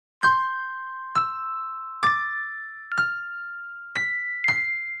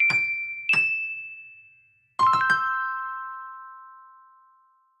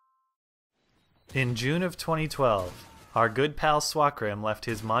In June of 2012, our good pal SWAT Grimm left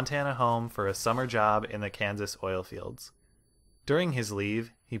his Montana home for a summer job in the Kansas oil fields. During his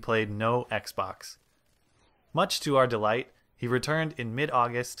leave, he played no Xbox. Much to our delight, he returned in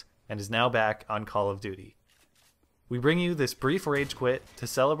mid-August and is now back on Call of Duty. We bring you this brief rage quit to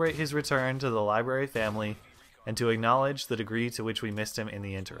celebrate his return to the library family and to acknowledge the degree to which we missed him in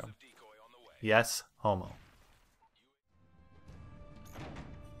the interim. Yes, homo.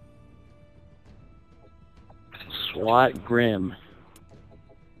 SWAT Grimm.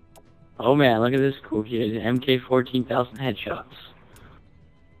 Oh man, look at this cool kid. MK 14,000 headshots.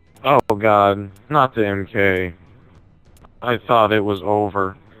 Oh god, not the MK. I thought it was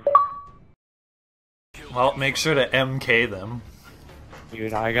over. Well, make sure to MK them.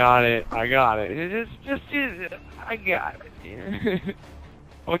 Dude, I got it. I got it. I got it. I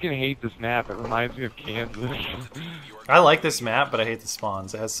fucking hate this map. It reminds me of Kansas. I like this map, but I hate the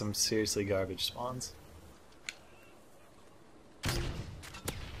spawns. It has some seriously garbage spawns.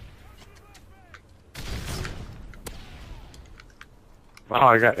 Oh,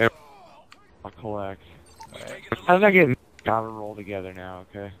 I got it. I'll collect. Right. How did I get gotta roll together now,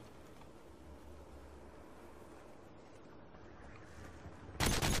 okay?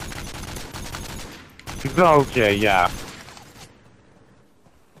 Okay, yeah.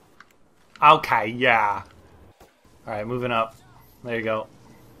 Okay, yeah. Alright, moving up. There you go.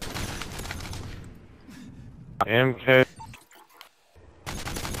 MK.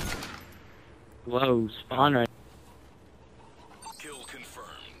 Whoa, spawn right. Kill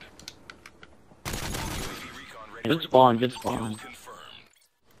confirmed. Good spawn, good spawn.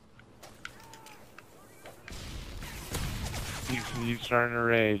 You starting to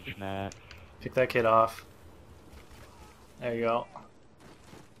rage, Matt. Pick that kid off. There you go.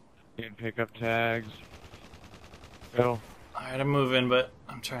 You can pick up tags. Go. Alright, I'm moving, but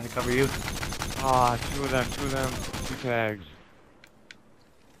I'm trying to cover you. Ah, two of them, two tags.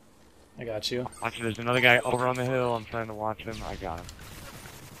 I got you. Watch it, there's another guy over on the hill. I'm trying to watch him. I got him.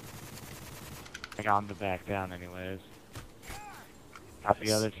 I got him to back down anyways. Got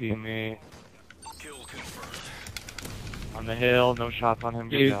the other teammate. Kill confirmed. On the hill, no shots on him,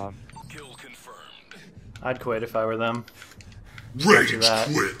 good job. Kill confirmed. I'd quit if I were them. Rage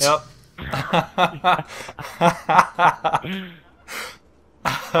quit. Yep.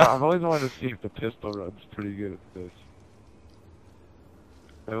 I've always wanted to see if the pistol run's pretty good at this.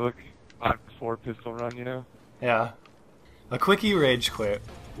 They look like 4 pistol run, you know? Yeah. A quickie rage quit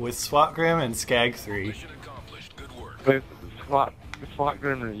with SWAT Grimm and Skag 3. Mission accomplished. Good work. But it's SWAT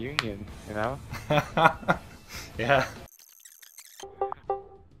Grimm reunion, you know? Yeah.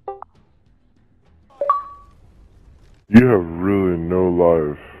 You have really no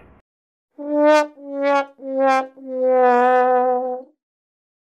life.